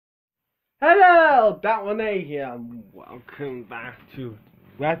Hello, that one A here, and welcome back to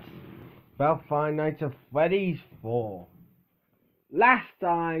Let's Five Nights at Freddy's 4. Last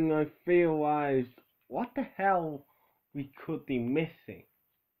time I realized what the hell we could be missing.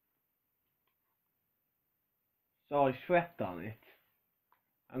 So I slept on it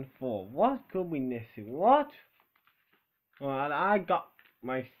and thought, what could we be missing? What? Well, I got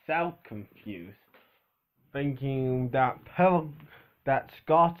myself confused, thinking that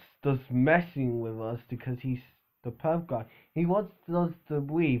Scott's just messing with us because he's the pub guy. He wants us to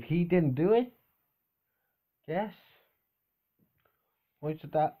believe he didn't do it. Yes. What's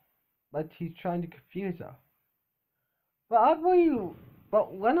that? But he's trying to confuse us. But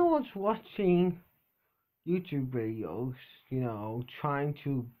when I was watching YouTube videos, trying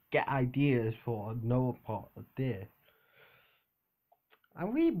to get ideas for another part of this, I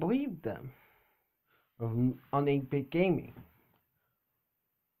really believed them on 8-bit gaming.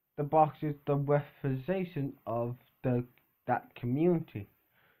 The box is the representation of that community.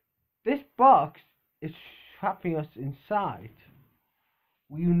 This box is trapping us inside.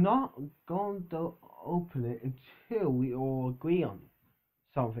 We're not going to open it until we all agree on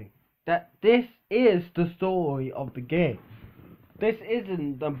something. That this is the story of the game. This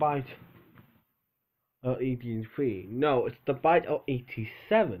isn't the bite of 83. No, it's the bite of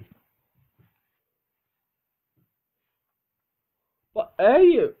 87. But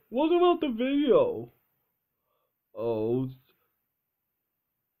Elliot, what about the video? Oh,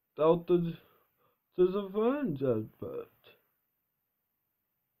 there's a friends advert.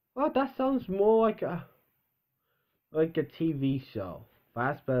 Well, that sounds more like a TV show.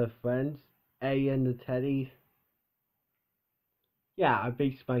 Fazbear Friends, A and the Teddies. Yeah, I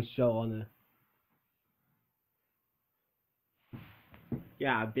based my show on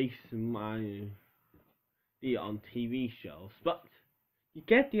I based my on TV shows, but you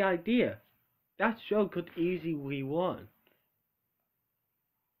get the idea. That show could easily win.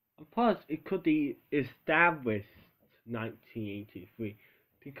 And plus, it could be established 1983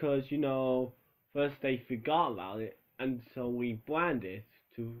 because first they forgot about it, and so we branded it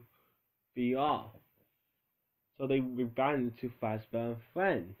to VR. So they rebranded to Fazbear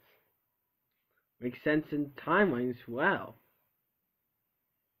Friends. Makes sense in timeline as well.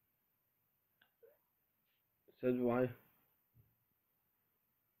 So why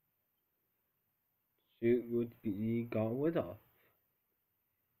it would be got rid of.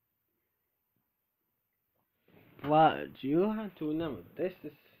 But you have to remember, this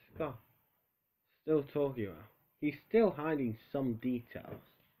is Scott still talking about. He's still hiding some details.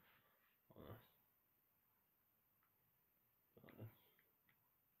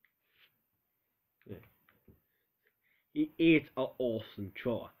 Yeah. He is an awesome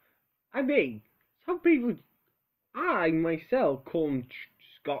troll. I mean, some people, I myself call him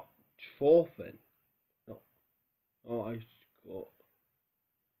Scott Thorfinn. I got,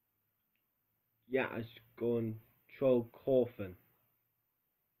 I going Troll Corfin.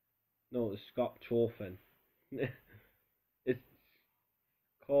 No, it's Scott Thorfinn. It's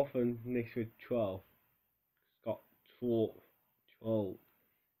Corfin mixed with Troll. Scott Trollin.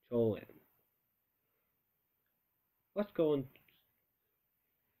 Let's go on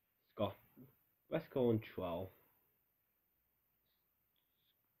Scott. Let's go on Troll.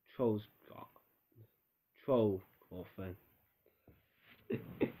 Troll Scott. Troll Corfin.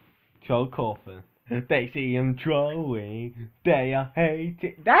 Troll Corfin. They see him trolling. They are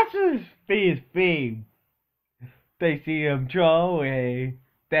hating. That's his theme. They see him trolling.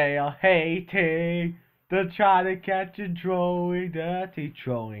 They are hating. They're trying to catch him trolling dirty.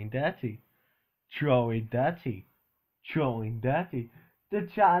 Trolling dirty. Trolling dirty. Trolling dirty. They're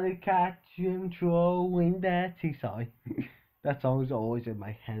trying to catch him trolling dirty. Sorry. That song is always in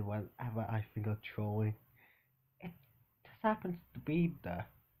my head whenever I think of trolling. It just happens to be there.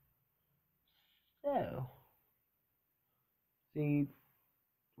 So, see,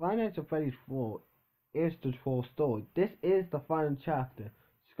 Five Nights at Freddy's 4 is the full story. This is the final chapter.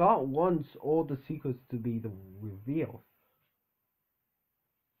 Scott wants all the secrets to be revealed.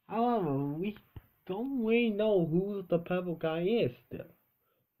 However, we don't really know who the purple guy is still.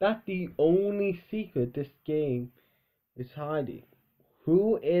 That's the only secret this game is hiding.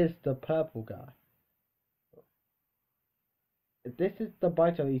 Who is the purple guy? This is the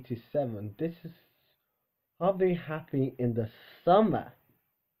bite of 87. This is probably happening in the summer,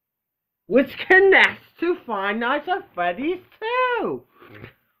 which connects to Five Nights at Freddy's 2.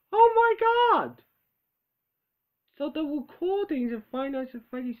 Oh my god! So the recordings of Five Nights at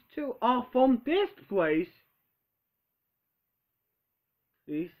Freddy's 2 are from this place.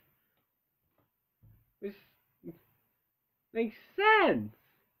 This makes sense.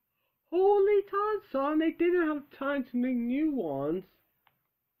 Holy son, they didn't have time to make new ones.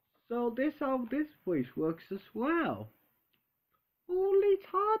 So this how this wish works as well. Holy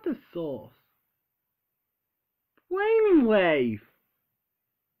tartar sauce. Brainwave.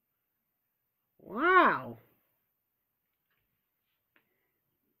 Wow.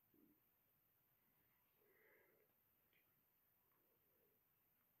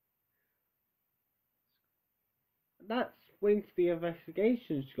 That's when the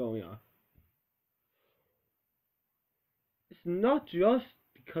investigation's going on. It's not just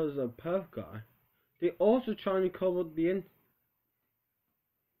because of Perth guy. They're also trying to cover the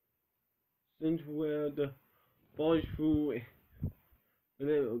instance where the boys threw a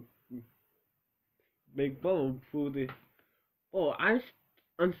little big bubble through the. Oh, I'm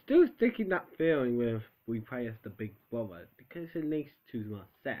still sticking that feeling with we play as the big brother because it makes too much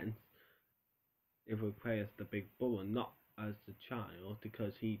sense if we play as the big brother, not as the child,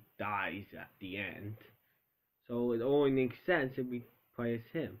 because he dies at the end. So it only makes sense if we play as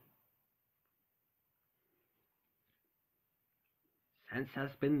him. Sense has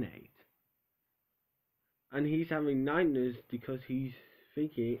been made. And he's having nightmares because he's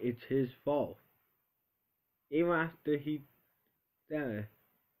thinking it's his fault. Even after he died,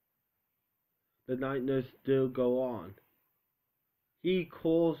 the nightmares still go on. He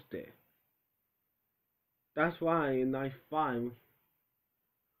caused it. That's why in night 5,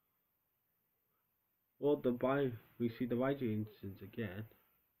 we see the Viking instance again.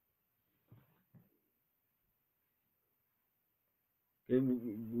 Then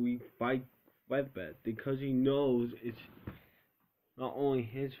we fight Webber because he knows it's not only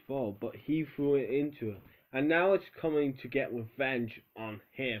his fault, but he threw it into it. And now it's coming to get revenge on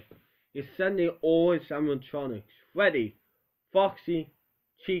him. He's sending all his animatronics, Freddy, Foxy,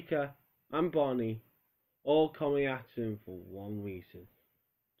 Chica, and Bonnie, all coming at him for one reason.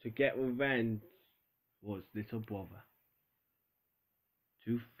 To get revenge for his little brother.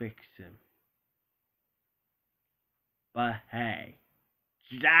 To fix him. But hey,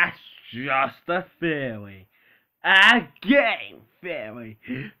 that's just a theory. A game theory.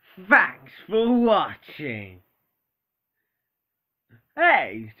 Thanks for watching.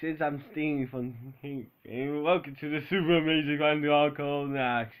 Hey, since I'm stealing from him, welcome to the Super Amazing Grand Arco. No,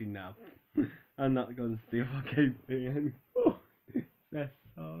 actually, no. I'm not going to steal a game thing anymore.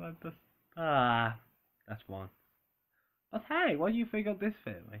 That's one. But hey, what do you think of this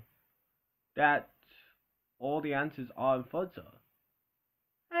theory? That all the answers are in photo.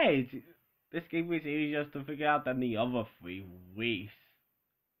 Hey, this game is easier to figure out than the other 3 weeks.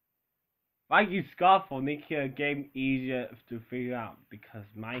 Viking Scarf will make a game easier to figure out because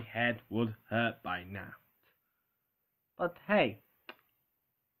my head would hurt by now. But hey,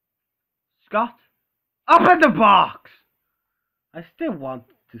 Scott, open the box! I still want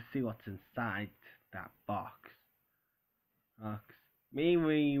to see what's inside that box.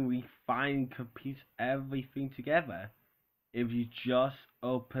 Maybe we find can piece everything together if you just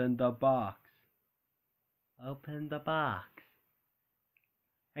open the box. Open the box.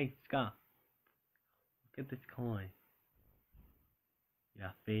 Hey, Scott, look at this coin.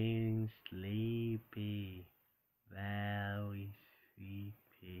 You're feeling sleepy. Very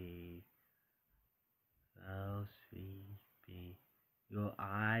sleepy. So sleepy. Your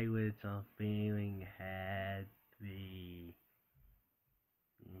eyelids are feeling heavy.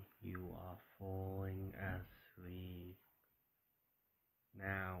 You are falling asleep.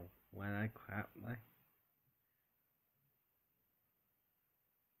 Now, when I clap my...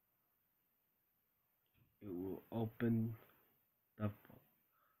 It will open the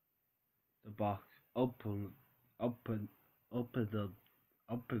box. Open the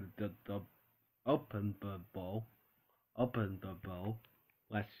bowl. Open the bowl.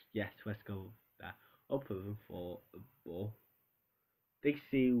 Let's go with that. Open for the bowl. They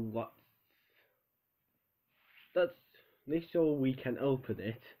see what. Let's make sure we can open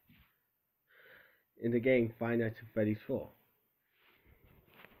it in the game. Find Nights at Freddy's 4.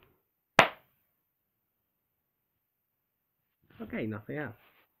 Okay, nothing else.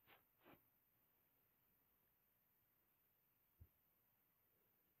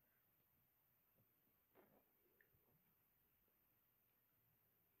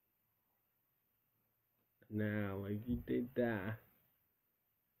 Now, if you did that,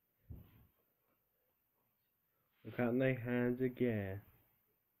 look at my hands again.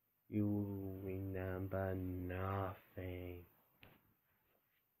 You remember nothing.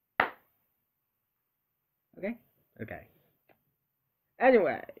 Okay.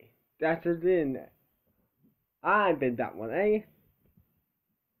 Anyway, that's it in. I did that one, eh?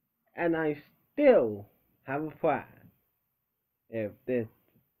 And I still have a plan. If this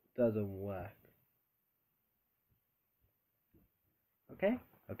doesn't work. Okay?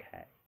 Okay.